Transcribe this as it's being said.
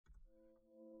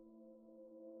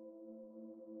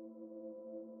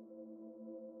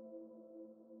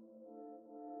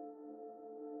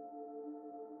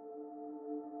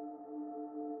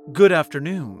Good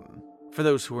afternoon. For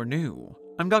those who are new,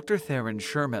 I'm Dr. Theron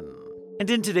Sherman, and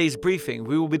in today's briefing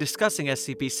we will be discussing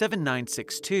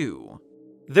SCP-7962.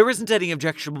 There isn't any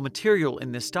objectionable material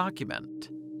in this document,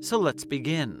 so let's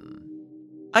begin.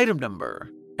 Item number: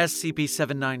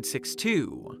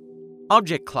 SCP-7962.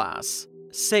 Object Class: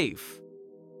 Safe.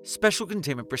 Special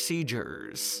Containment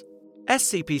Procedures.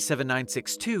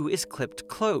 SCP-7962 is clipped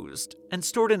closed and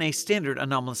stored in a standard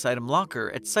anomalous item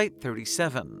locker at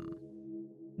Site-37.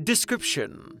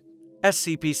 Description: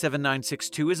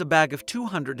 SCP-7962 is a bag of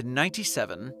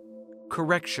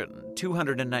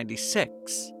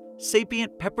 296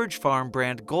 Sapient Pepperidge Farm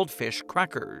brand goldfish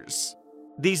crackers.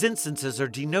 These instances are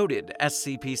denoted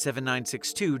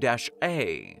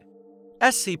SCP-7962-A.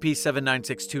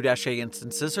 SCP-7962-A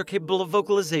instances are capable of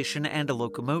vocalization and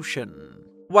locomotion.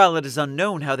 While it is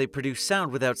unknown how they produce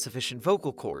sound without sufficient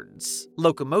vocal cords,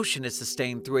 locomotion is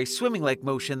sustained through a swimming-like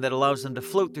motion that allows them to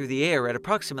float through the air at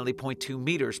approximately 0.2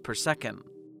 meters per second.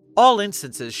 All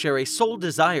instances share a sole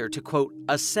desire to, quote,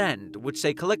 ascend, which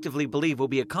they collectively believe will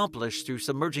be accomplished through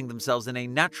submerging themselves in a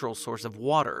natural source of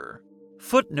water.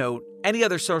 Footnote: any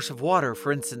other source of water,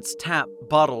 for instance tap,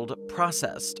 bottled,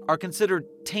 processed, are considered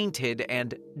tainted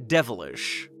and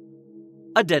devilish.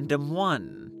 Addendum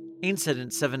 1.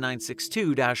 Incident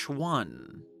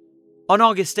 7962-1. On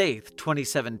August 8,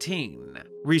 2017,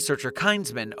 researcher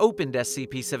Kindsman opened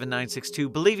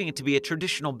SCP-7962 believing it to be a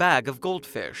traditional bag of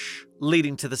goldfish,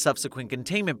 leading to the subsequent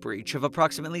containment breach of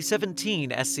approximately 17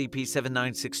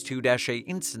 SCP-7962-A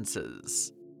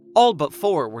instances. All but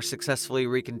 4 were successfully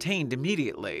recontained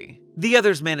immediately, the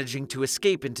others managing to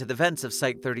escape into the vents of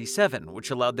Site-37, which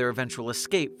allowed their eventual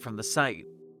escape from the site.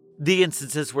 The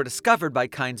instances were discovered by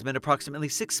Kindsman approximately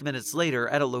 6 minutes later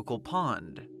at a local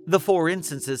pond, the 4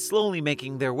 instances slowly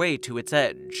making their way to its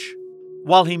edge.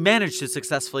 While he managed to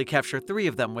successfully capture 3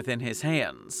 of them within his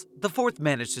hands, the 4th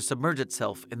managed to submerge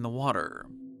itself in the water.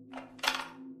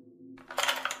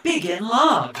 Begin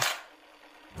log.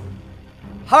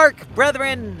 Hark,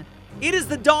 brethren! It is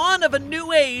the dawn of a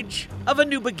new age, of a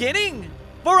new beginning!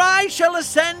 For I shall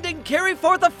ascend and carry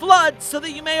forth a flood so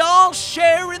that you may all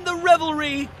share in the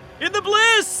revelry, in the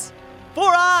bliss!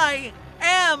 For I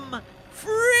am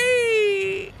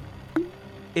free!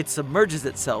 It submerges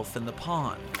itself in the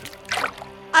pond.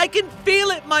 I can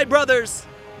feel it, my brothers!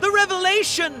 The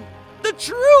revelation! The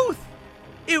truth!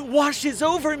 It washes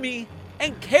over me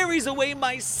and carries away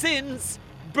my sins,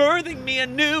 birthing me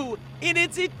anew in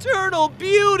its eternal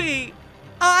beauty!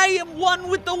 I am one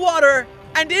with the water,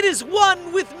 and it is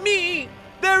one with me!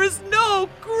 There is no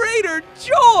greater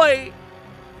joy!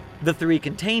 The 3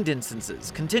 contained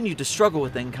instances continued to struggle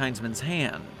within Kindsman's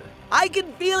hand. I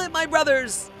can feel it, my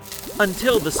brothers!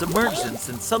 Until the submerged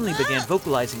instance suddenly began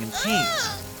vocalizing in pain,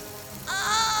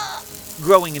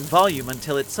 growing in volume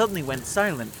until it suddenly went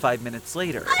silent 5 minutes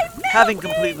later, having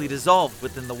completely dissolved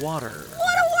within the water.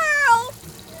 What a world!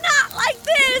 Not like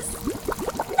this!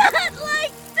 Not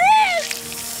like this!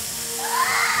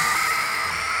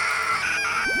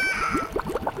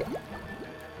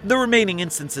 The remaining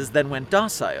instances then went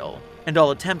docile, and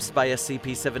all attempts by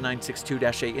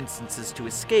SCP-7962-A instances to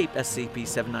escape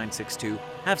SCP-7962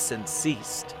 have since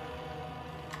ceased.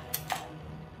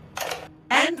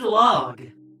 End log.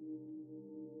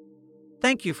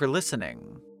 Thank you for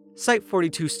listening.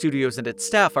 Site-42 Studios and its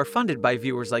staff are funded by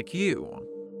viewers like you.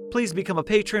 Please become a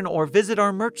patron or visit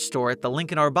our merch store at the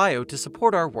link in our bio to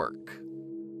support our work.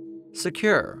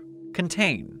 Secure,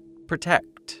 contain,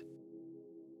 protect.